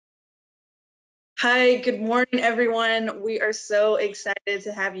Hi, good morning, everyone. We are so excited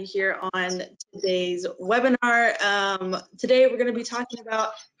to have you here on today's webinar. Today, we're going to be talking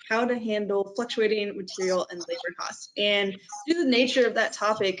about how to handle fluctuating material and labor costs. And due to the nature of that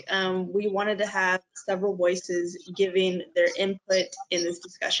topic, we wanted to have several voices giving their input in this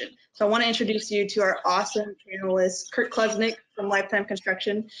discussion. So I want to introduce you to our awesome panelists, Kurt Klesnick from Lifetime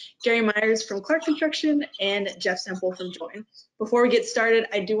Construction, Gary Myers from Clark Construction, and Jeff Semple from Join. Before we get started,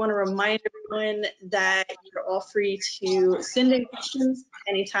 I do want to remind everyone that you're all free to send in questions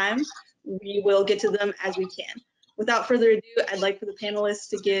anytime. We will get to them as we can. Without further ado, I'd like for the panelists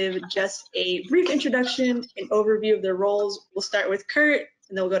to give just a brief introduction and overview of their roles. We'll start with Kurt,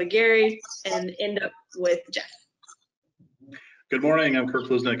 and then we'll go to Gary, and end up with Jeff. Good morning, I'm Kurt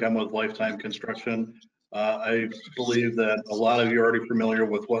Klesnick. I'm with Lifetime Construction. I believe that a lot of you are already familiar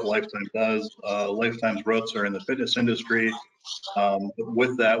with what Lifetime does. Lifetime's roots are in the fitness industry.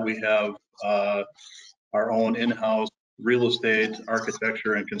 With that, we have our own in-house real estate,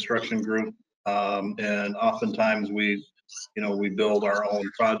 architecture, and construction group. And oftentimes we build our own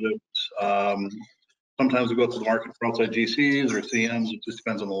projects. Sometimes we go to the market for outside GCs or CMs. It just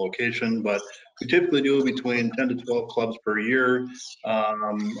depends on the location, but we typically do between 10 to 12 clubs per year,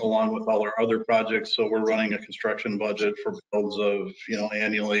 along with all our other projects. So we're running a construction budget for builds of,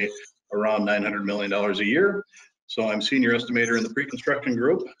 annually around $900 million a year. So I'm senior estimator in the pre-construction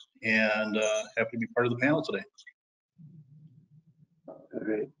group, and happy to be part of the panel today.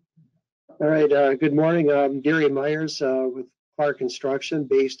 All right. Good morning. I'm Gary Myers with Clark Construction,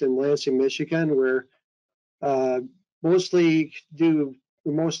 based in Lansing, Michigan. We're mostly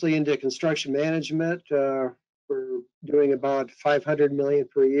into construction management. We're doing about 500 million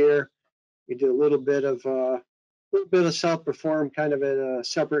per year. We do a little bit of self-perform, kind of in a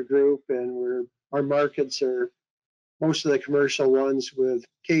separate group, and our markets are most of the commercial ones with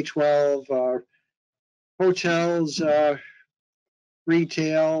K-12, hotels,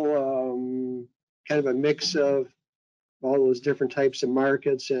 retail, kind of a mix of all those different types of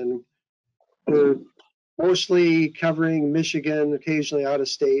markets, and we're mostly covering Michigan, occasionally out of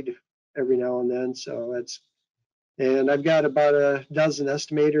state every now and then. So and I've got about a dozen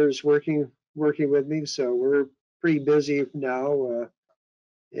estimators working with me, so we're pretty busy now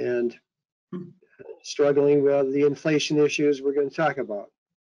and struggling with the inflation issues we're going to talk about.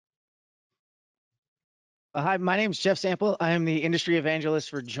 Hi, my name is Jeff Semple. I am the industry evangelist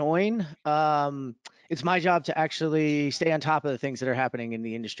for Join. It's my job to actually stay on top of the things that are happening in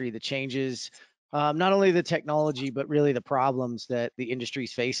the industry, the changes, not only the technology, but really the problems that the industry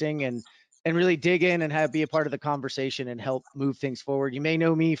is facing, and really dig in and be a part of the conversation and help move things forward. You may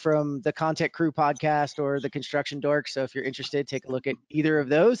know me from the Content Crew podcast or the Construction Dork. So if you're interested, take a look at either of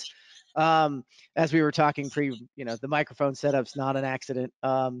those. As we were talking the microphone setup's not an accident.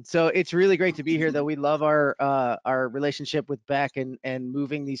 So it's really great to be here, though. We love our relationship with Beck and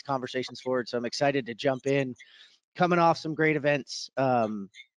moving these conversations forward. So I'm excited to jump in, coming off some great events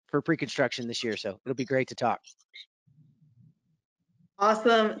for pre-construction this year. So it'll be great to talk.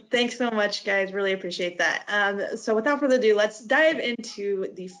 Awesome. Thanks so much, guys. Really appreciate that. So without further ado, let's dive into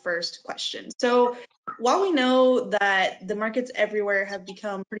the first question. So while we know that the markets everywhere have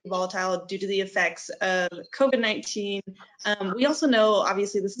become pretty volatile due to the effects of COVID-19, we also know,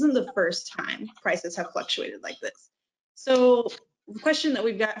 obviously, this isn't the first time prices have fluctuated like this. So the question that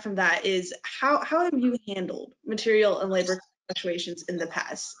we've got from that is, how have you handled material and labor fluctuations in the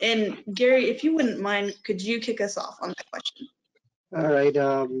past? And Gary, if you wouldn't mind, could you kick us off on that question? All right.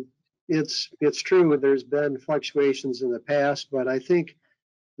 It's true. There's been fluctuations in the past, but I think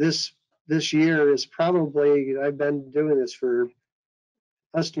this year is probably, I've been doing this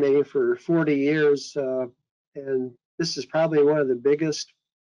estimating for 40 years, and this is probably one of the biggest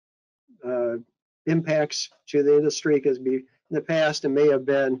impacts to the industry, because in the past it may have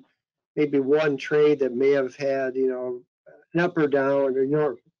been maybe one trade that may have had an up or down,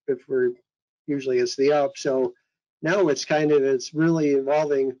 or if usually it's the up. So now it's really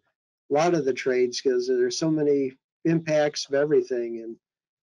involving a lot of the trades, because there's so many impacts of everything. And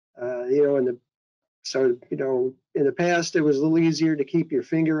in the past it was a little easier to keep your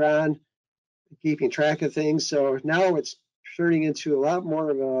finger on keeping track of things. So now it's turning into a lot more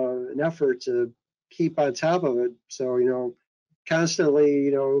of an effort to keep on top of it. So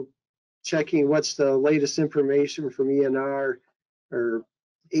constantly checking what's the latest information from ENR or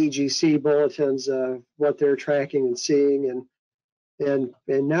AGC bulletins, what they're tracking and seeing, and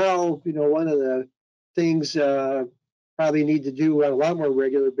now one of the things probably need to do on a lot more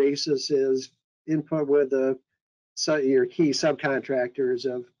regular basis is input with your key subcontractors,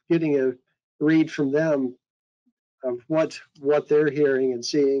 of getting a read from them of what they're hearing and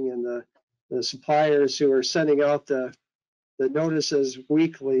seeing, and the suppliers who are sending out the notices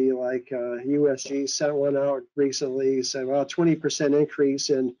weekly, like USG sent one out recently, said, well, 20% increase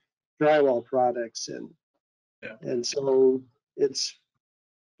in drywall products. And so it's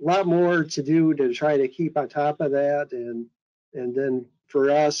a lot more to do to try to keep on top of that. And then for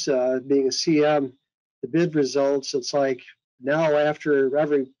us, being a CM, the bid results, it's like now after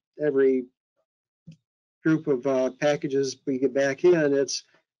every group of packages we get back in, it's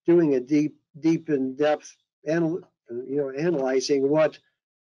doing a deep in-depth analyzing what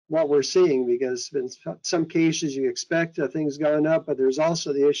we're seeing, because in some cases you expect things going up, but there's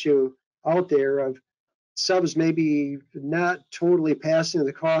also the issue out there of subs maybe not totally passing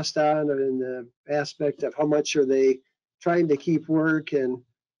the cost on in the aspect of how much are they trying to keep work. And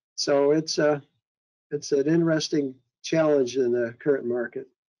so it's an interesting challenge in the current market.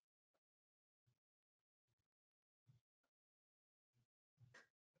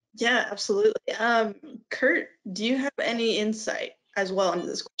 Yeah, absolutely. Kurt, do you have any insight as well into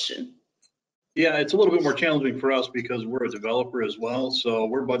this question? Yeah, it's a little bit more challenging for us because we're a developer as well. So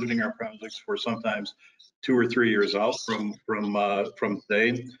we're budgeting our projects for sometimes 2 or 3 years out from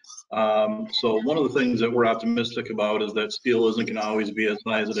today. So one of the things that we're optimistic about is that steel isn't going to always be as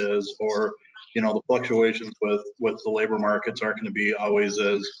high as it is, or the fluctuations with the labor markets aren't going to be always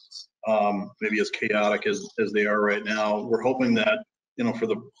as maybe as chaotic as they are right now. We're hoping that for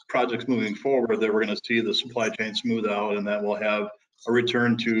the projects moving forward, that we're going to see the supply chain smooth out, and that we'll have a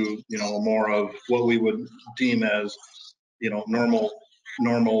return to more of what we would deem as normal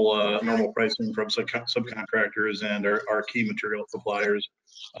pricing from subcontractors and our key material suppliers.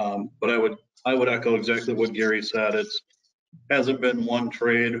 But I would echo exactly what Gary said. It hasn't been one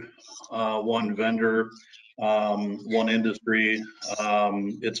trade, one vendor, one industry.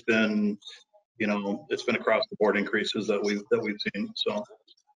 It's been across the board increases that we've seen. So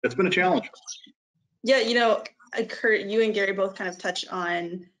it's been a challenge. Yeah, Kurt, you and Gary both kind of touched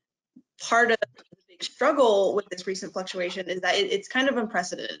on part of the big struggle with this recent fluctuation is that it's kind of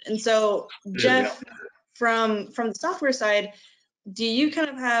unprecedented. And so, Jeff, from the software side, do you kind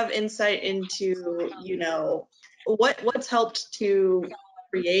of have insight into, what's helped to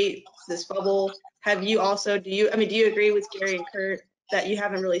create this bubble? Do you agree with Gary and Kurt that you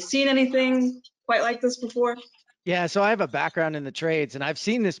haven't really seen anything quite like this before? Yeah, so I have a background in the trades, and I've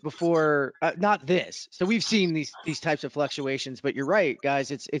seen this before. Not this. So we've seen these types of fluctuations, but you're right,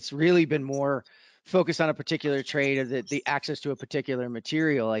 guys. It's really been more focused on a particular trade or the access to a particular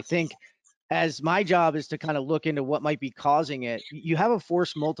material. I think as my job is to kind of look into what might be causing it, you have a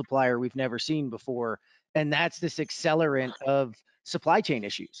force multiplier we've never seen before, and that's this accelerant of supply chain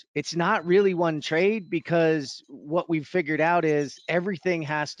issues. It's not really one trade, because what we've figured out is everything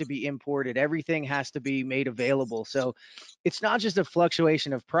has to be imported, everything has to be made available. So it's not just a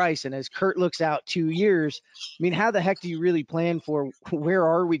fluctuation of price. And as Kurt looks out 2 years, I mean, how the heck do you really plan for where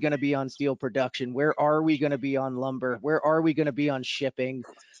are we going to be on steel production? Where are we going to be on lumber? Where are we going to be on shipping?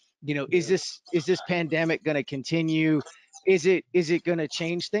 Is this pandemic going to continue? Is it going to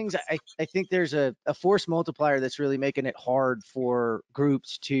change things? I think there's a force multiplier that's really making it hard for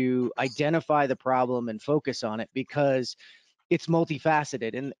groups to identify the problem and focus on it, because it's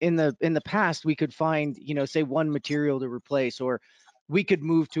multifaceted. And in the past, we could find, say one material to replace, or we could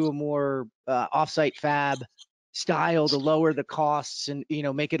move to a more offsite fab style to lower the costs and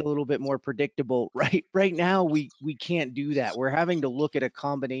make it a little bit more predictable. Right now we can't do that. We're having to look at a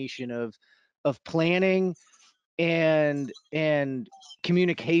combination of planning and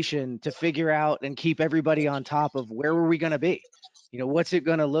communication to figure out and keep everybody on top of where are we going to be, what's it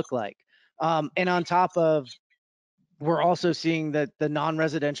going to look like. And on top of, we're also seeing that the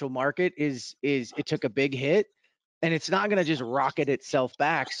non-residential market it took a big hit, and it's not going to just rocket itself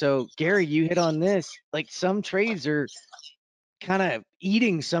back. So Gary, you hit on this, like some trades are kind of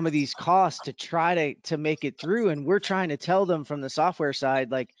eating some of these costs to try to make it through. And we're trying to tell them from the software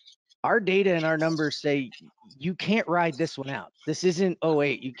side, like, our data and our numbers say you can't ride this one out. This isn't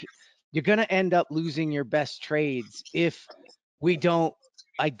 08. You're going to end up losing your best trades if we don't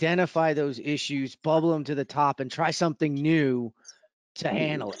identify those issues, bubble them to the top, and try something new to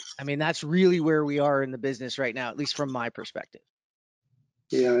handle it. I mean, that's really where we are in the business right now, at least from my perspective.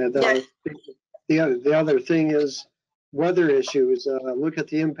 Yeah, the other thing is weather issues. Look at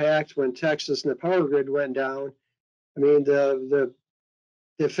the impact when Texas and the power grid went down. I mean, the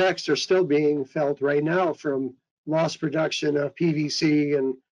effects are still being felt right now from lost production of PVC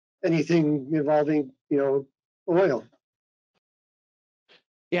and anything involving, oil.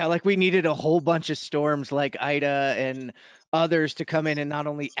 Yeah, like we needed a whole bunch of storms like Ida and others to come in and not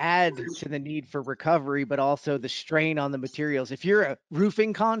only add to the need for recovery, but also the strain on the materials. If you're a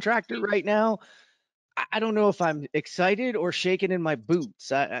roofing contractor right now, I don't know if I'm excited or shaking in my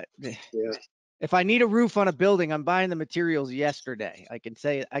boots. Yeah. If I need a roof on a building, I'm buying the materials yesterday. I can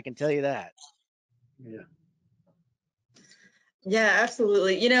tell you that. Yeah. Yeah,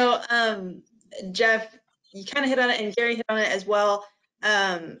 absolutely. You know, Jeff, you kind of hit on it, and Gary hit on it as well.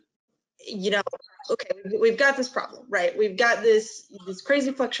 You know, okay, we've got this problem, right? We've got this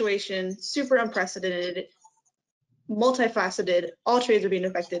crazy fluctuation, super unprecedented, multifaceted. All trades are being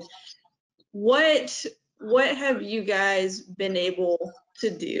affected. What have you guys been able to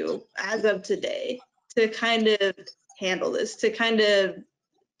do as of today to kind of handle this, to kind of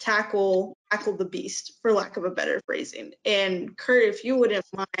tackle the beast, for lack of a better phrasing? And Kurt, if you wouldn't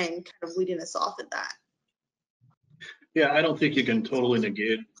mind kind of leading us off at that. Yeah, I don't think you can totally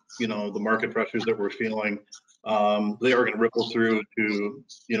negate, you know, the market pressures that we're feeling. They are going to ripple through to,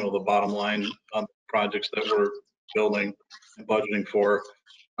 you know, the bottom line on projects that we're building and budgeting for.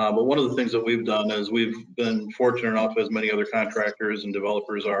 But one of the things that we've done is we've been fortunate enough, as many other contractors and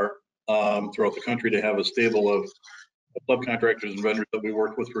developers are throughout the country, to have a stable of subcontractors and vendors that we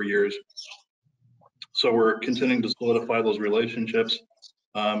worked with for years. So we're continuing to solidify those relationships,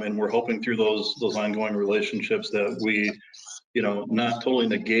 and we're hoping through those ongoing relationships that we, you know, not totally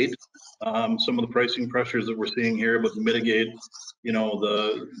negate some of the pricing pressures that we're seeing here, but mitigate, you know,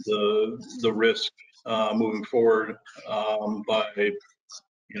 the risk moving forward by,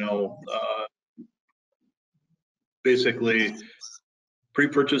 you know, basically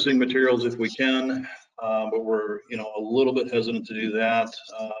pre-purchasing materials if we can, but we're, you know, a little bit hesitant to do that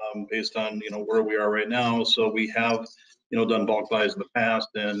based on, you know, where we are right now. So we have, you know, done bulk buys in the past,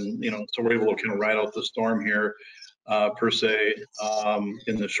 and, you know, so we're able to kind of ride out the storm here per se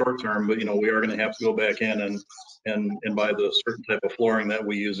in the short term. But, you know, we are going to have to go back in and buy the certain type of flooring that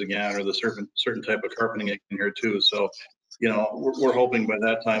we use again, or the certain type of carpeting in here too. So, you know, we're hoping by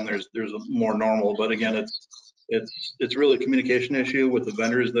that time there's a more normal. But again, it's really a communication issue with the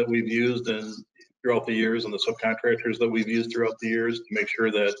vendors that we've used and throughout the years, and the subcontractors that we've used throughout the years, to make sure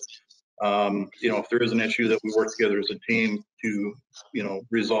that, you know, if there is an issue, that we work together as a team to, you know,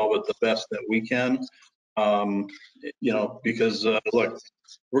 resolve it the best that we can. You know, because look,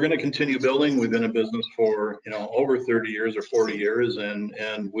 we're going to continue building. We've been in business for, you know, over 30 years or 40 years,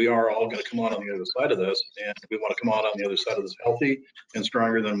 and we are all going to come out on the other side of this, and we want to come out on the other side of this healthy and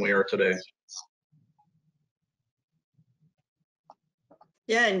stronger than we are today.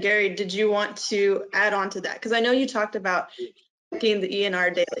 Yeah, and Gary, did you want to add on to that? Because I know you talked about getting the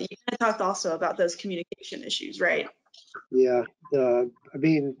ENR data. You kind of talked also about those communication issues, right? Yeah. I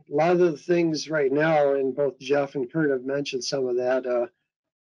mean, a lot of the things right now, and both Jeff and Kurt have mentioned some of that,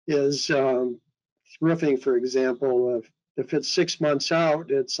 is roofing, for example. If it's 6 months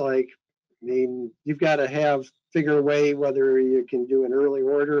out, it's like, I mean, you've got to figure a way whether you can do an early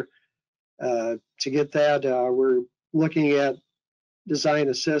order to get that. We're looking at design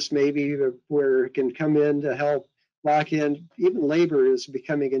assist, maybe, where it can come in to help lock in. Even labor is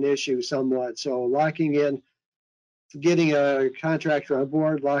becoming an issue somewhat. So locking in, getting a contractor on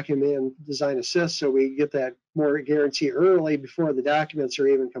board, lock him in design assist, so we get that more guarantee early before the documents are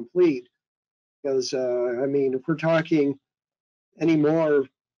even complete. Because I mean, if we're talking any more,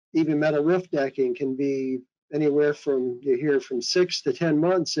 even metal roof decking can be anywhere from, you hear, from 6 to 10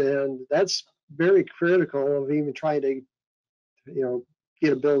 months, and that's very critical of even trying to, you know,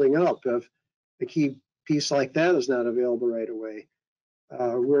 get a building up. If a key piece like that is not available right away,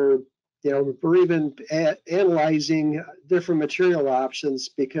 we're even analyzing different material options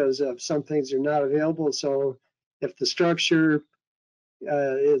because some things are not available. So if the structure,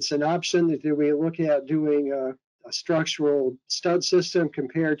 it's an option, do we look at doing a structural stud system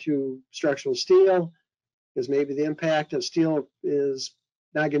compared to structural steel? Because maybe the impact of steel is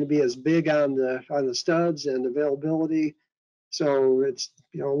not going to be as big on the studs and availability. So it's,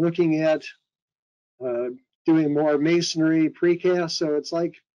 you know, looking at doing more masonry precast. So it's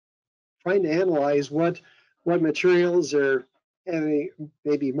like trying to analyze what materials are having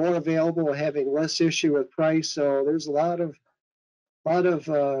maybe more available, having less issue with price. So there's a lot of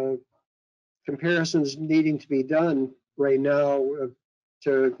comparisons needing to be done right now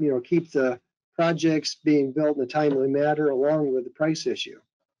to, you know, keep the projects being built in a timely manner along with the price issue.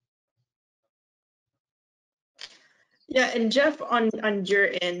 Yeah, and Jeff, on your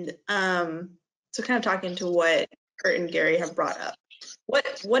end, so kind of talking to what Kurt and Gary have brought up,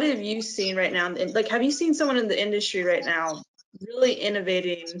 what have you seen right now? Like, have you seen someone in the industry right now really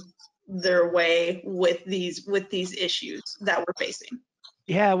innovating their way with these issues that we're facing?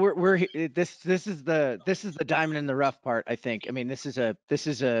 Yeah, this is the diamond in the rough part, I think. I mean, this is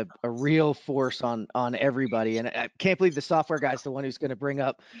a real force on everybody, and I can't believe the software guy's the one who's going to bring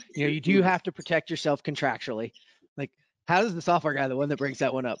up, you do have to protect yourself contractually. Like, how does the software guy the one that brings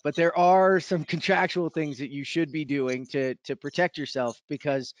that one up? But there are some contractual things that you should be doing to protect yourself,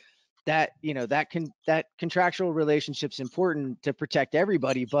 because that that contractual relationship's important to protect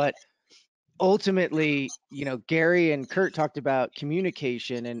everybody. But ultimately, Gary and Kurt talked about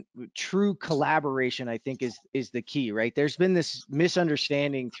communication, and true collaboration, I think, is the key, right? There's been this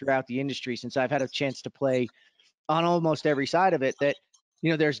misunderstanding throughout the industry since I've had a chance to play on almost every side of it, that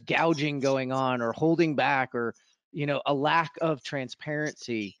there's gouging going on, or holding back, or a lack of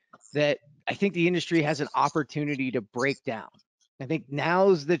transparency that I think the industry has an opportunity to break down. I think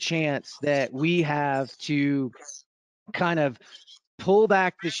now's the chance that we have to kind of pull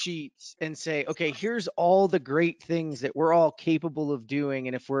back the sheets and say, okay, here's all the great things that we're all capable of doing.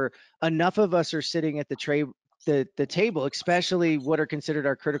 And if we're enough of us are sitting at the table, especially what are considered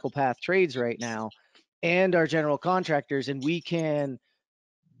our critical path trades right now, and our general contractors, and we can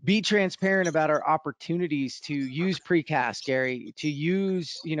be transparent about our opportunities to use precast, Gary, to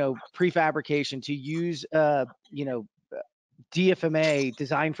use, prefabrication, to use, DFMA,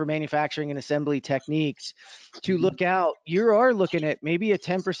 design for manufacturing and assembly techniques, to look out. You are looking at maybe a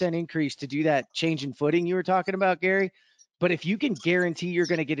 10% increase to do that change in footing you were talking about, Gary. But if you can guarantee you're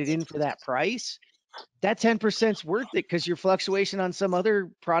going to get it in for that price, that 10% is worth it, because your fluctuation on some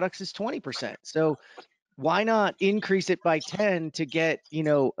other products is 20%. So why not increase it by 10 to get,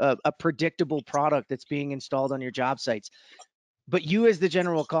 a predictable product that's being installed on your job sites? But you, as the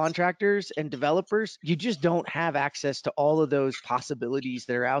general contractors and developers, you just don't have access to all of those possibilities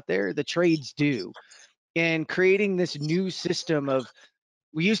that are out there. The trades do. And creating this new system of,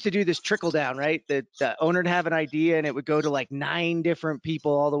 we used to do this trickle down, right? That the owner would have an idea and it would go to like 9 different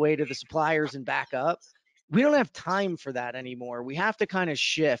people all the way to the suppliers and back up. We don't have time for that anymore. We have to kind of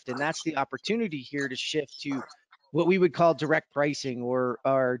shift. And that's the opportunity here, to shift to what we would call direct pricing, or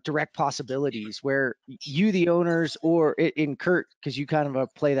direct possibilities, where you, the owners, or in Kurt, because you kind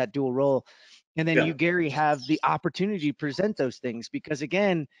of play that dual role, and then Yeah. you, Gary, have the opportunity to present those things. Because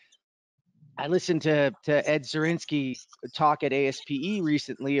again, I listened to Ed Zirinsky talk at ASPE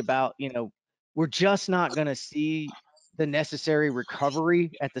recently about, we're just not going to see the necessary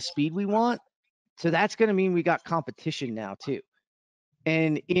recovery at the speed we want. So that's going to mean we got competition now too.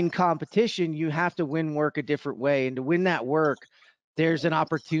 And in competition, you have to win work a different way. And to win that work, there's an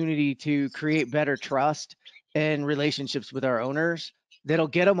opportunity to create better trust and relationships with our owners that'll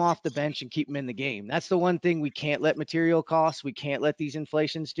get them off the bench and keep them in the game. That's the one thing we can't let material costs, we can't let these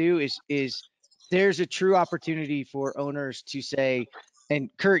inflations do, is there's a true opportunity for owners to say,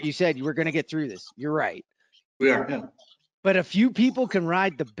 and Kurt, you said you were going to get through this. You're right. We are, yeah. But a few people can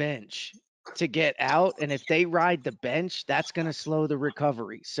ride the bench to get out. And if they ride the bench, that's going to slow the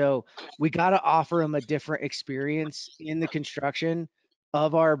recovery. So we got to offer them a different experience in the construction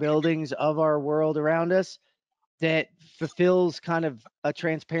of our buildings, of our world around us, that fulfills kind of a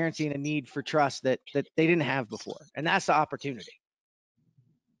transparency and a need for trust that they didn't have before. And that's the opportunity.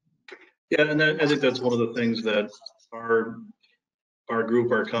 Yeah, and I think that's one of the things that our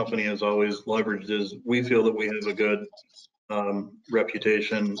group, our company has always leveraged, is we feel that we have a good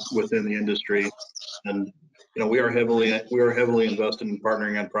reputation within the industry, and we are heavily invested in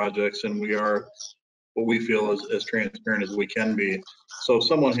partnering on projects, and we are what we feel is as transparent as we can be. So if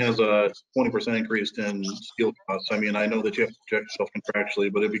someone has a 20% increase in steel costs, I mean, I know that you have to protect yourself contractually,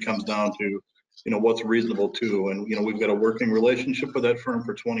 but it becomes down to what's reasonable too. And we've got a working relationship with that firm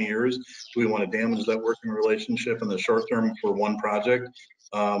for 20 years. Do we want to damage that working relationship in the short term for one project?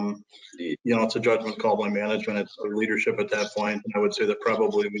 It's a judgment call by management. It's leadership at that point, and I would say that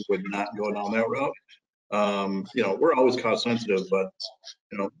probably we would not go down that route. We're always cost sensitive, but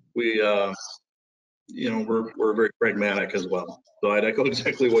we're very pragmatic as well. So I'd echo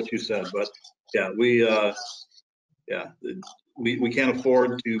exactly what you said, but yeah, we can't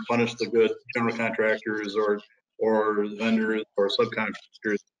afford to punish the good general contractors or vendors or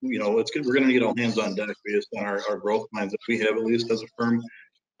subcontractors. We're going to need all hands on deck based on our growth plans that we have, at least as a firm.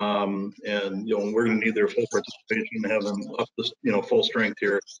 And we're going to need their full participation to have them up to full strength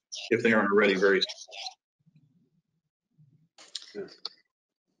here if they aren't already very.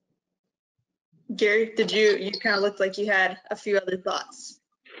 Gary, you kind of looked like you had a few other thoughts.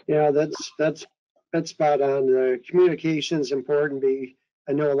 Yeah, that's spot on. The communication is important.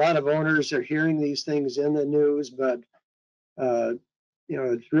 I know a lot of owners are hearing these things in the news, but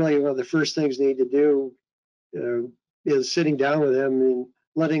it's really one of the first things they need to do is sitting down with them and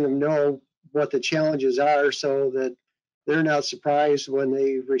letting them know what the challenges are, so that they're not surprised when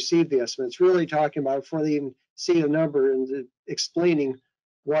they receive the estimates. Really talking about before they even see a number and explaining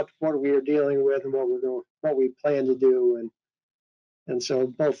what we are dealing with and what we plan to do, and so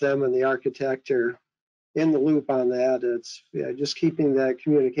both them and the architect are in the loop on that. It's just keeping that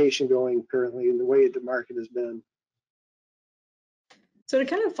communication going currently in the way the market has been. So to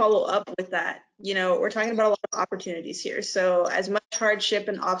kind of follow up with that, we're talking about a lot of opportunities here. So as much hardship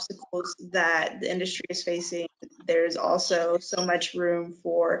and obstacles that the industry is facing, there's also so much room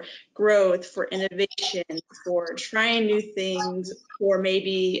for growth, for innovation, for trying new things, or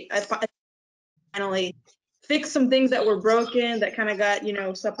maybe finally fix some things that were broken that kind of got,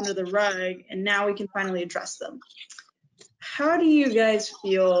 swept under the rug, and now we can finally address them. How do you guys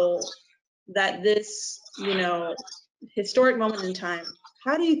feel that this, historic moment in time,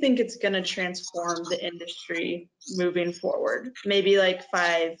 how do you think it's going to transform the industry moving forward? Maybe like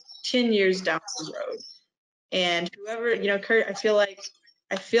 5, 10 years down the road. And whoever, Kurt, I feel like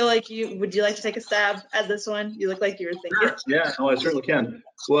would you like to take a stab at this one? You look like you were thinking. Yeah, no, I certainly can.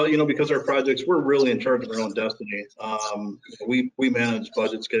 Well, because our projects, we're really in charge of our own destiny. We manage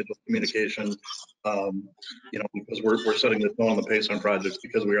budget, schedule, communication, because we're setting the tone and the pace on projects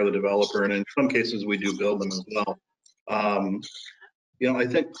because we are the developer, and in some cases we do build them as well. I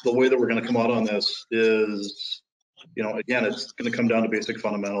think the way that we're going to come out on this is, again, it's going to come down to basic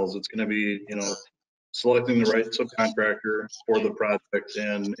fundamentals. It's going to be, selecting the right subcontractor for the project,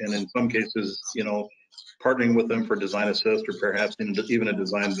 and in some cases, partnering with them for design assist, or perhaps even a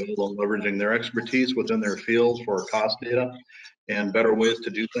design build, and leveraging their expertise within their field for cost data and better ways to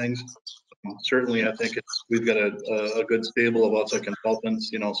do things. Certainly, I think we've got a good stable of outside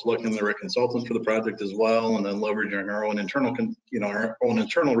consultants, selecting the right consultant for the project as well, and then leveraging our own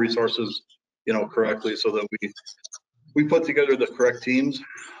internal resources, correctly, so that we put together the correct teams.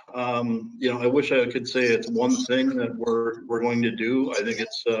 I wish I could say it's one thing that we're going to do. I think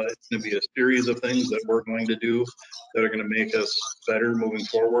it's going to be a series of things that we're going to do that are going to make us better moving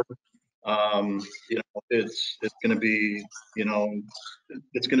forward. It's going to be,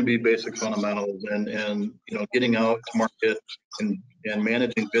 it's going to be basic fundamentals, and getting out to market and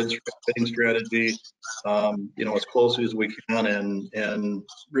managing bidding strategy, as closely as we can, and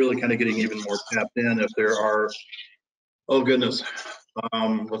really kind of getting even more tapped in if there are, oh goodness,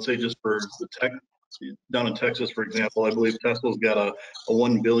 let's say just for the tech down in Texas, for example, I believe Tesla's got a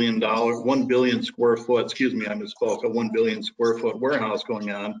 $1 billion square foot, excuse me, I misspoke, a 1 billion square foot warehouse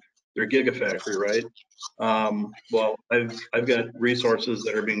going on, their gigafactory, right? Well, I've got resources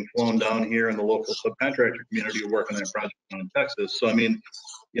that are being flown down here in the local subcontractor community working on a project down in Texas. So, I mean,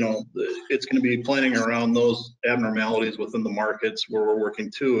 it's going to be planning around those abnormalities within the markets where we're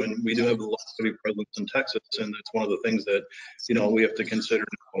working too. And we do have a lot of presence in Texas, and it's one of the things that, we have to consider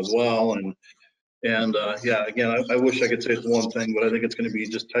as well. And yeah, again, I wish I could say it's one thing, but I think it's going to be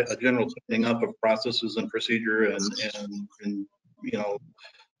just a general tightening up of processes and procedure, and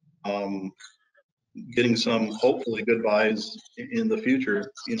getting some hopefully good buys in the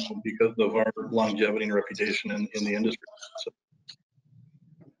future, because of our longevity and reputation in the industry. So.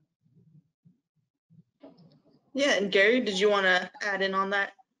 Yeah, and Gary, did you want to add in on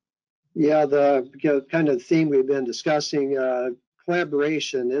that? Yeah, the kind of theme we've been discussing,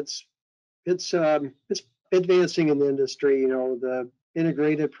 collaboration. It's advancing in the industry. The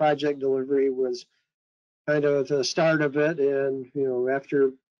integrated project delivery was kind of the start of it, and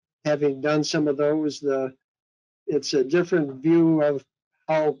after having done some of those, it's a different view of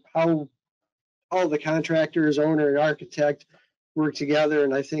how all the contractors, owner, and architect work together,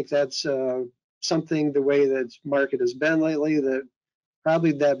 and I think that's something the way that market has been lately. That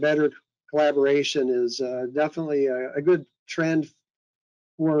probably that better collaboration is definitely a good trend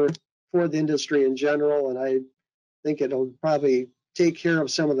for the industry in general, and I think it'll probably take care of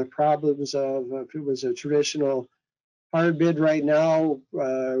some of the problems of if it was a traditional hard bid right now,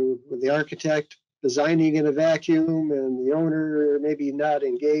 with the architect designing in a vacuum and the owner maybe not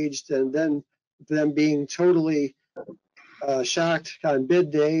engaged, and then them being totally shocked on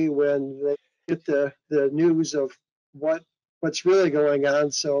bid day when they get the news of what's really going on.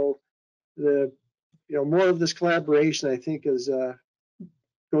 So the more of this collaboration, I think, goes a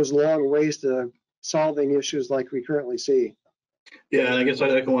long ways to solving issues like we currently see. Yeah, and I guess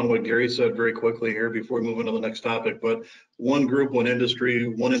I'd echo on what Gary said very quickly here before we move into the next topic. But one group, one industry,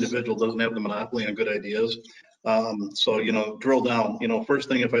 one individual doesn't have the monopoly on good ideas. So, drill down. First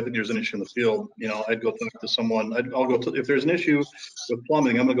thing, if I think there's an issue in the field, I'd go talk to someone. I'll go to, if there's an issue with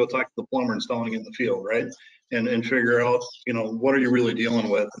plumbing, I'm going to go talk to the plumber installing it in the field, right? And figure out, what are you really dealing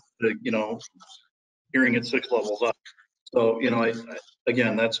with? Hearing it 6 levels up. So,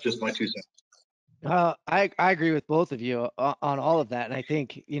 again, that's just my 2 cents. I agree with both of you on all of that. And I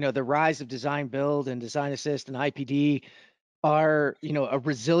think, the rise of design build and design assist and IPD are, a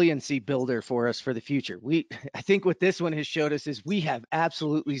resiliency builder for us for the future. I think what this one has showed us is we have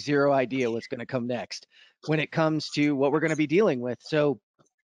absolutely zero idea what's going to come next when it comes to what we're going to be dealing with. So,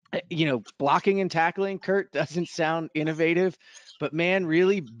 blocking and tackling, Kurt, doesn't sound innovative, but man,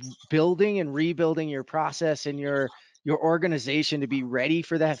 really building and rebuilding your process and your organization to be ready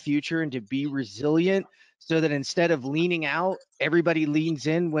for that future and to be resilient, so that instead of leaning out, everybody leans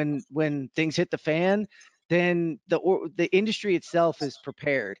in when things hit the fan, then the industry itself is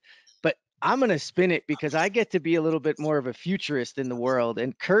prepared. But I'm going to spin it because I get to be a little bit more of a futurist in the world.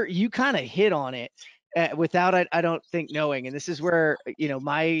 And Kurt, you kind of hit on it without I don't think knowing. And this is where,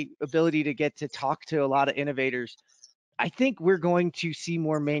 my ability to get to talk to a lot of innovators. I think we're going to see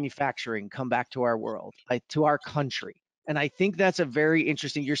more manufacturing come back to our world, like to our country. And I think that's a very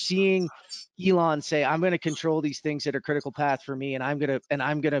interesting. You're seeing Elon say, "I'm going to control these things that are critical path for me, and I'm going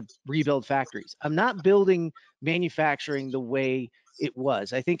to rebuild factories." I'm not building manufacturing the way it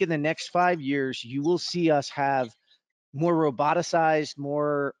was. I think in the next 5 years, you will see us have more roboticized,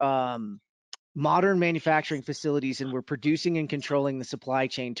 more modern manufacturing facilities, and we're producing and controlling the supply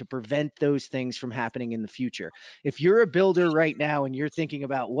chain to prevent those things from happening in the future. If you're a builder right now and you're thinking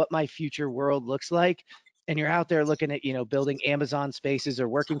about what my future world looks like, and you're out there looking at, building Amazon spaces or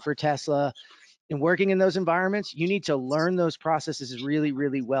working for Tesla and working in those environments, you need to learn those processes really,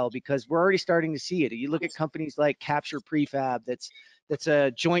 really well, because we're already starting to see it. You look at companies like Capture Prefab, that's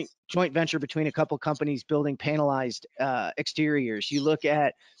a joint venture between a couple companies building panelized exteriors. You look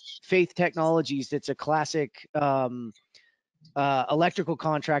at Faith Technologies, that's a classic electrical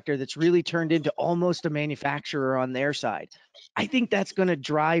contractor that's really turned into almost a manufacturer on their side. I think that's going to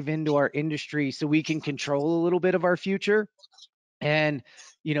drive into our industry so we can control a little bit of our future. And,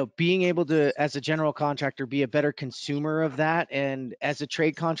 being able to, as a general contractor, be a better consumer of that. And as a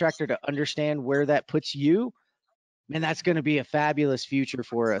trade contractor, to understand where that puts you, man, that's going to be a fabulous future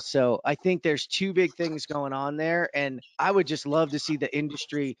for us. So I think there's two big things going on there. And I would just love to see the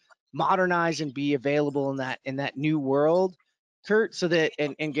industry modernize and be available in that new world, Kurt, so that,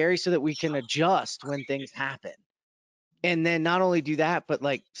 and Gary, so that we can adjust when things happen. And then not only do that, but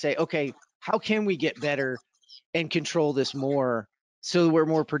like say, okay, how can we get better and control this more so we're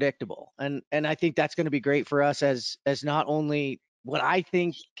more predictable? And I think that's going to be great for us as not only what I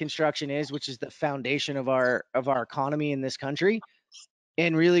think construction is, which is the foundation of our economy in this country,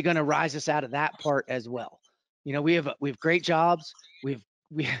 and really going to rise us out of that part as well. We have great jobs. We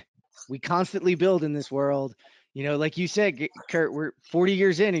we constantly build in this world. Like you said, Kurt, we're 40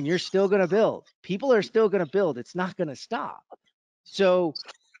 years in and you're still going to build. People are still going to build. It's not going to stop. So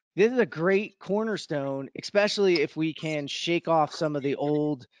this is a great cornerstone, especially if we can shake off some of the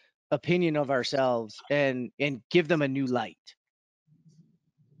old opinion of ourselves and give them a new light.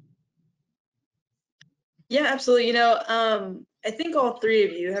 Yeah, absolutely. I think all three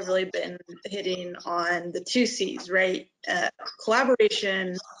of you have really been hitting on the two C's, right?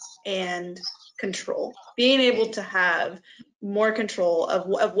 Collaboration and control. Being able to have more control of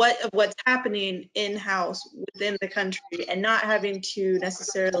what's happening in-house within the country, and not having to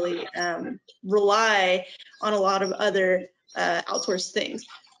necessarily rely on a lot of other outsourced things.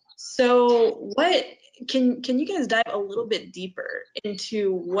 So can you guys dive a little bit deeper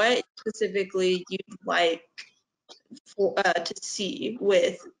into what specifically you'd like to see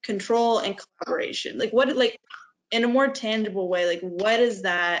with control and collaboration? Like in a more tangible way, like what does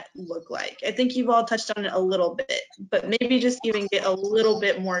that look like? I think you've all touched on it a little bit, but maybe just even get a little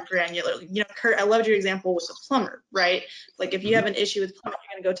bit more granular. Kurt, I loved your example with the plumber, right? Like if you have an issue with plumbing,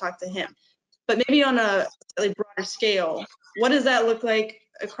 you're gonna go talk to him. But maybe on a slightly broader scale, what does that look like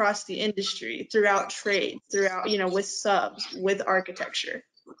across the industry, throughout trade, throughout, with subs, with architecture?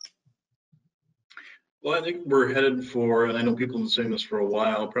 Well, I think we're headed for, and I know people have been saying this for a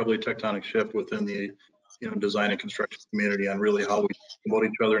while, probably a tectonic shift within the, design and construction community on really how we think about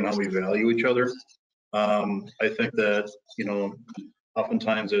each other and how we value each other. I think that,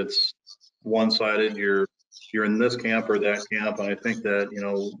 oftentimes it's one-sided. You're in this camp or that camp, and I think that,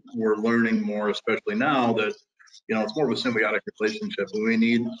 we're learning more, especially now that, it's more of a symbiotic relationship, and we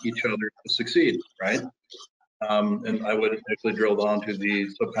need each other to succeed, right? And I would actually drill down to the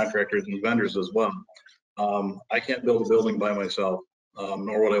subcontractors and vendors as well. I can't build a building by myself,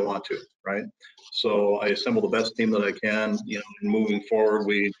 nor would I want to, right? So I assemble the best team that I can, and moving forward,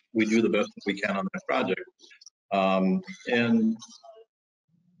 we do the best that we can on that project. And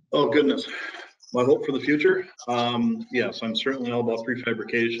oh goodness, my hope for the future, yes, I'm certainly all about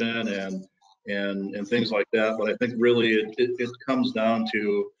prefabrication and things like that, but I think really it comes down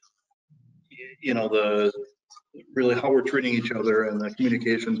to, you know, the really how we're treating each other and the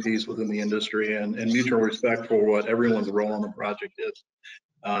communication piece within the industry and mutual respect for what everyone's role in the project is.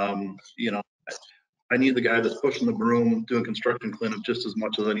 You know, I need the guy that's pushing the broom, doing construction cleanup just as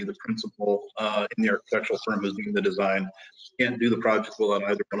much as I need the principal in the architectural firm who's doing the design. Can't do the project without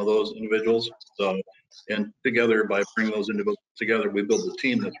either one of those individuals. So, and together, by bringing those individuals together, we build the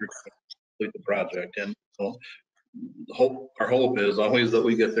team that's required to complete the project. And so, our hope is always that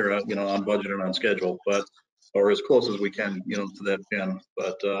we get there, you know, on budget and on schedule, but or as close as we can, you know, to that pin.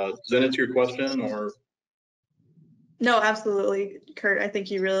 But does that answer your question, or? No, absolutely, Kurt. I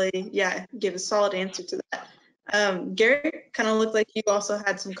think you really, yeah, give a solid answer to that. Garrett, kind of looked like you also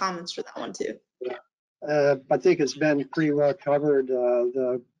had some comments for that one too. I think it's been pretty well covered.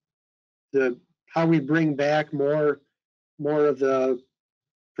 The how we bring back more of the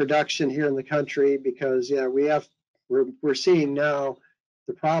production here in the country, because yeah, we're seeing now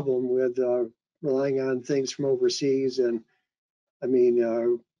the problem with relying on things from overseas. And I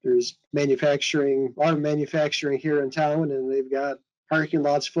mean, there's manufacturing, a lot of manufacturing here in town, and they've got parking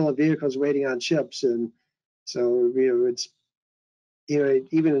lots full of vehicles waiting on chips. And so, you know, it's, you know,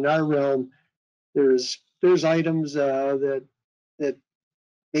 even in our realm, there's items that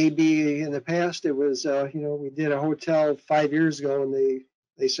maybe in the past it was, you know, we did a hotel 5 years ago, and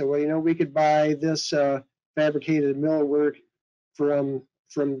they said, well, you know, we could buy this fabricated millwork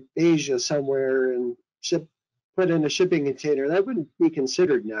from Asia somewhere and put in a shipping container. That wouldn't be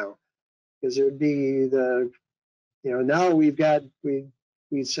considered now, because it would be the, you know, now we'd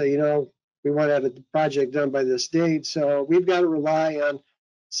say, you know, we want to have a project done by this date, so we've got to rely on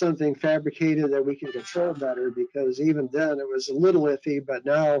something fabricated that we can control better, because even then it was a little iffy. But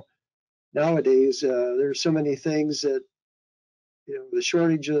nowadays there's so many things that, you know, the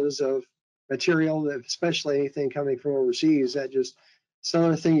shortages of material, especially anything coming from overseas, that just, it's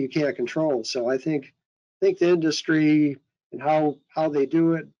another thing you can't control. So I think the industry and how they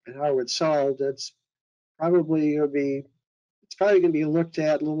do it and how it's solved, that's probably going to be, it's probably going to be looked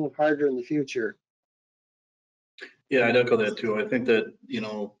at a little harder in the future. Yeah, I'd echo that too. I think that, you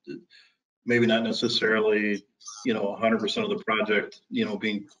know, maybe not necessarily, you know, 100% of the project, you know,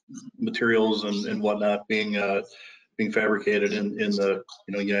 being materials and whatnot being fabricated in the,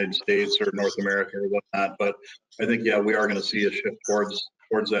 you know, United States or North America or whatnot. But I think, yeah, we are going to see a shift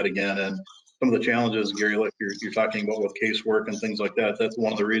towards that again. And some of the challenges, Gary, like you're talking about with casework and things like that, that's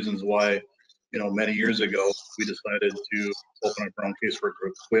one of the reasons why, you know, many years ago, we decided to open up our own casework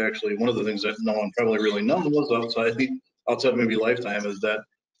group. We actually, one of the things that no one probably really knows outside maybe Lifetime, is that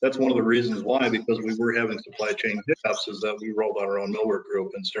that's one of the reasons why, because we were having supply chain hiccups, is that we rolled out our own millwork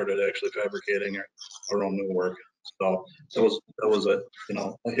group and started actually fabricating our own millwork. So that was a, you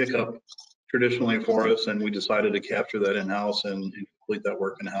know, a hiccup traditionally for us, and we decided to capture that in-house and complete that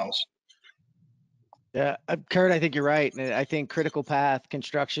work in-house. Yeah, Kurt, I think you're right. And I think critical path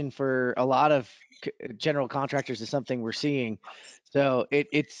construction for a lot of general contractors is something we're seeing. So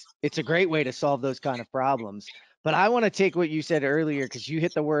it's a great way to solve those kind of problems. But I want to take what you said earlier, because you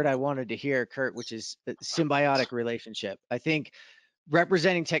hit the word I wanted to hear, Kurt, which is symbiotic relationship. I think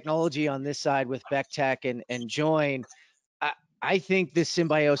representing technology on this side with Beck Tech and Join, I think this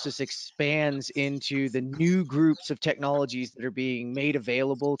symbiosis expands into the new groups of technologies that are being made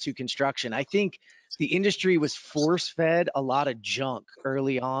available to construction. I think the industry was force fed a lot of junk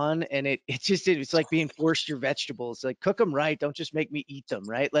early on, and it's like being forced your vegetables. Like, cook them right, don't just make me eat them,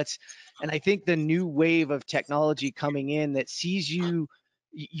 right? And I think the new wave of technology coming in that sees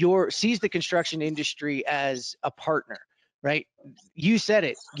the construction industry as a partner, right? You said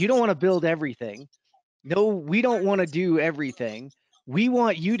it. You don't want to build everything. No, we don't want to do everything. We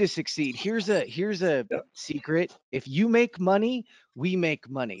want you to succeed. Here's a Yep. secret. If you make money, we make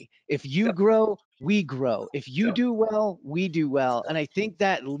money. If you Yep. grow, we grow. If you Yep. do well, we do well. And I think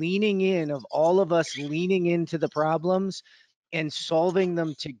that leaning in of all of us leaning into the problems and solving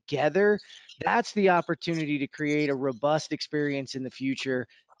them together, that's the opportunity to create a robust experience in the future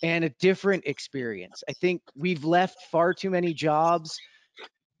and a different experience. I think we've left far too many jobs.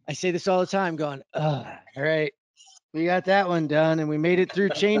 I say this all the time, going, all right, we got that one done and we made it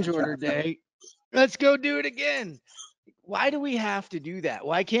through change order day. Let's go do it again. Why do we have to do that?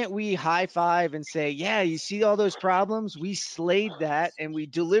 Why can't we high five and say, yeah, you see all those problems? We slayed that and we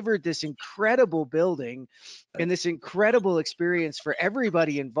delivered this incredible building and this incredible experience for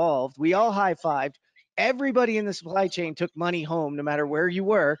everybody involved. We all high fived. Everybody in the supply chain took money home, no matter where you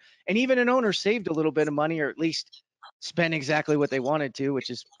were. And even an owner saved a little bit of money, or at least spent exactly what they wanted to, which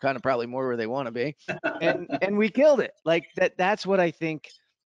is kind of probably more where they want to be. And we killed it. Like that's what I think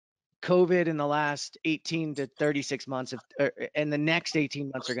COVID in the last 18 to 36 months and the next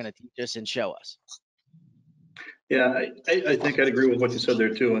 18 months are going to teach us and show us. Yeah, I think I'd agree with what you said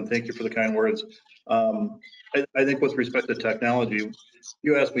there too, and thank you for the kind words. I think with respect to technology,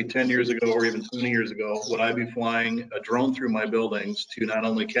 you asked me 10 years ago or even 20 years ago, would I be flying a drone through my buildings to not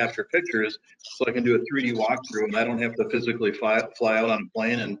only capture pictures, so I can do a 3D walkthrough and I don't have to physically fly out on a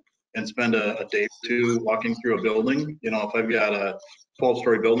plane and spend a day or two walking through a building. You know, if I've got a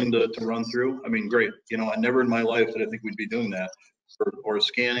 12-story building to run through, I mean, great. You know, I never in my life did I think we'd be doing that. Or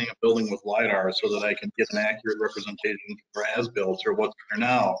scanning a building with LiDAR so that I can get an accurate representation for as-built or what's there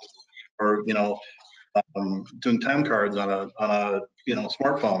now, or doing time cards on a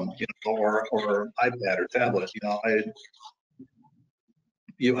smartphone, or iPad or tablet. I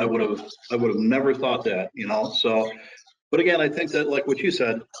would have never thought that, So, but again, I think that like what you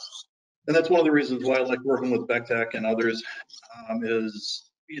said, and that's one of the reasons why I like working with Bectech and others, is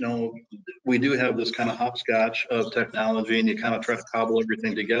we do have this kind of hopscotch of technology, and you kind of try to cobble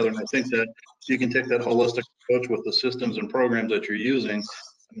everything together. And I think that you can take that holistic approach with the systems and programs that you're using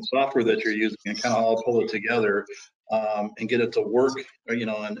and the software that you're using and kind of all pull it together and get it to work,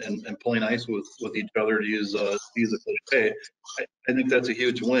 and play nice with each other, to use a cliche. I think that's a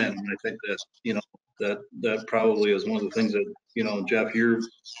huge win. And I think that, that probably is one of the things that, Jeff, you're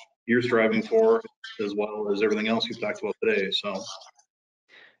striving for, as well as everything else you've talked about today. So.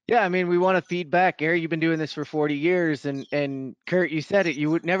 Yeah, I mean, we want to feedback. Gary, you've been doing this for 40 years, and Kurt, you said it. You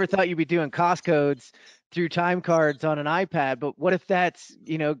would never thought you'd be doing cost codes through time cards on an iPad, but what if that's,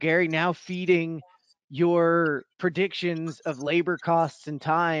 Gary, now feeding your predictions of labor costs and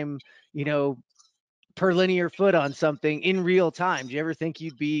time, per linear foot on something in real time? Do you ever think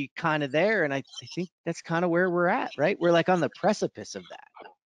you'd be kind of there? And I think that's kind of where we're at, right? We're like on the precipice of that.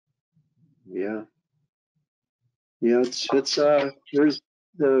 Yeah. Yeah, it's there's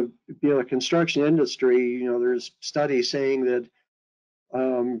the construction industry, there's studies saying that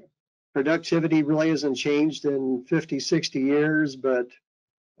productivity really hasn't changed in 50, 60 years, but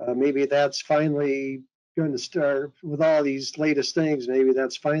maybe that's finally going to start with all these latest things. Maybe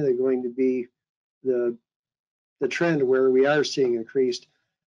that's finally going to be the trend where we are seeing increased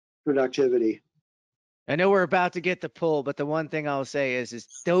productivity. I know we're about to get the pull, but the one thing I'll say is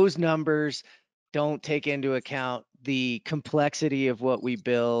those numbers don't take into account the complexity of what we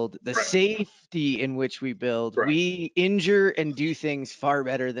build, the Right. safety in which we build. Right. We injure and do things far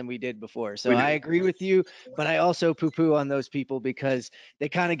better than we did before. So We do. I agree with you, but I also poo-poo on those people because they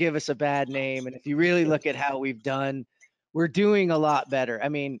kind of give us a bad name. And if you really look at how we've done, we're doing a lot better. I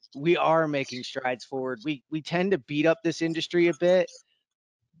mean, we are making strides forward. We tend to beat up this industry a bit.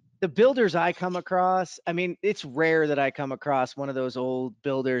 The builders I come across, I mean, it's rare that I come across one of those old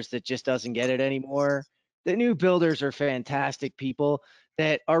builders that just doesn't get it anymore. The new builders are fantastic people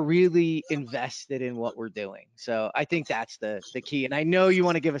that are really invested in what we're doing. So I think that's the key. And I know you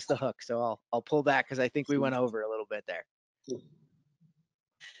want to give us the hook, so I'll pull back because I think we went over a little bit there.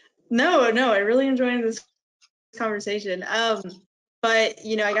 No, I really enjoyed this conversation. But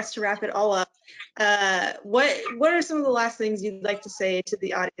I guess to wrap it all up, what are some of the last things you'd like to say to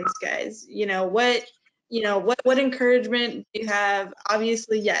the audience, guys? What encouragement do you have?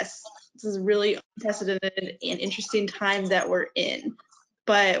 Obviously, yes, this is really unprecedented and interesting time that we're in.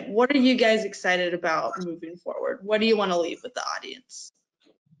 But what are you guys excited about moving forward? What do you want to leave with the audience?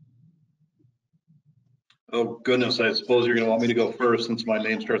 Oh goodness, I suppose you're going to want me to go first since my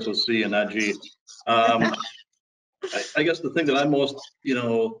name starts with C and not G. I guess the thing that I'm most,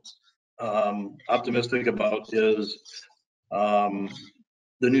 optimistic about is the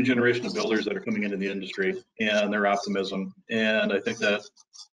new generation of builders that are coming into the industry and their optimism. And I think that,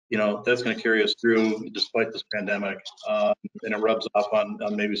 that's going to carry us through despite this pandemic. And it rubs off on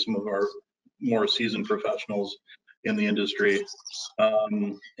maybe some of our more seasoned professionals in the industry.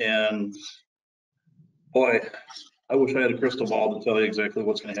 And boy, I wish I had a crystal ball to tell you exactly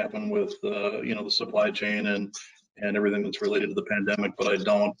what's going to happen with, the supply chain and everything that's related to the pandemic, but I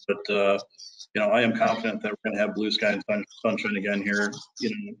don't. But I am confident that we're going to have blue sky and sunshine again here,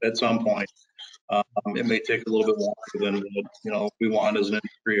 at some point. It may take a little bit longer than we want as an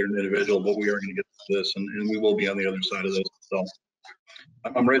industry or an individual, but we are going to get to this, and we will be on the other side of this. So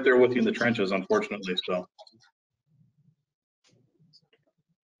I'm right there with you in the trenches, unfortunately. So,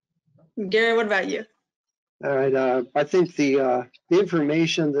 Gary, what about you? All right. I think the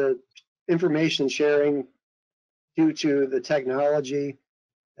information sharing due to the technology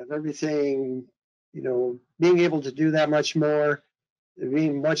of everything, being able to do that much more,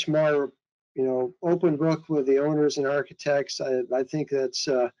 being much more, open book with the owners and architects. I think that's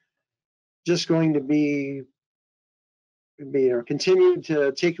just going to be continue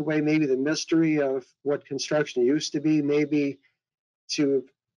to take away maybe the mystery of what construction used to be, maybe to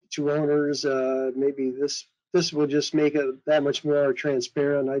owners. Maybe this will just make it that much more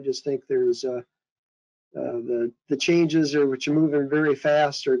transparent. I just think there's the changes which are moving very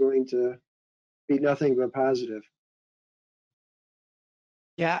fast are going to be nothing but positive.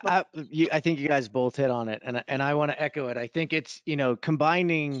 Yeah, I think you guys both hit on it, and I want to echo it. I think it's,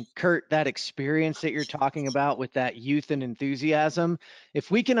 combining, Kurt, that experience that you're talking about with that youth and enthusiasm.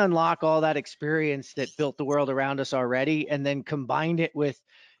 If we can unlock all that experience that built the world around us already, and then combine it with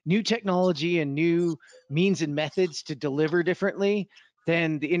new technology and new means and methods to deliver differently,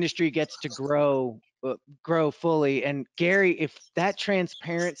 then the industry gets to grow fully. And Gary, if that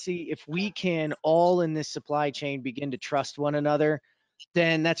transparency, if we can all in this supply chain begin to trust one another,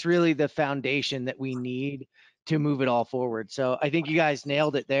 then that's really the foundation that we need to move it all forward. So I think you guys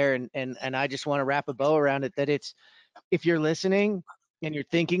nailed it there. And I just want to wrap a bow around it, that it's, if you're listening and you're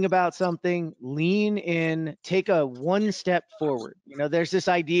thinking about something, lean in, take a one step forward. There's this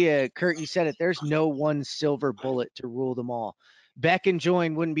idea, Kurt, you said it, there's no one silver bullet to rule them all. Beck and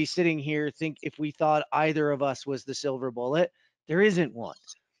Join wouldn't be sitting here if we thought either of us was the silver bullet. There isn't one.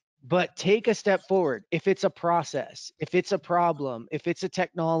 But take a step forward. If it's a process, if it's a problem, if it's a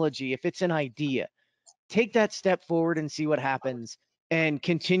technology, if it's an idea, take that step forward and see what happens, and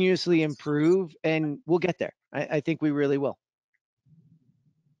continuously improve, and we'll get there. I think we really will.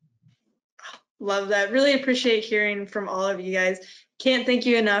 Love that. Really appreciate hearing from all of you guys. Can't thank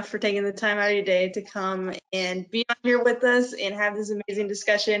you enough for taking the time out of your day to come and be on here with us and have this amazing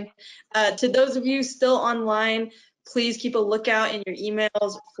discussion. To those of you still online, please keep a lookout in your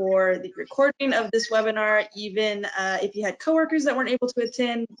emails for the recording of this webinar. Even if you had coworkers that weren't able to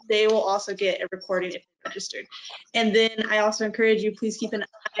attend, they will also get a recording if they're registered. And then I also encourage you, please keep an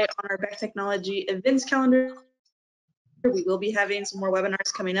eye on our Beck Technology events calendar. We will be having some more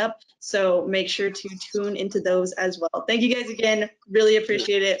webinars coming up, so make sure to tune into those as well. Thank you guys again. Really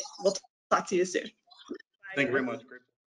appreciate it. We'll talk to you soon. Thank you very much. Great.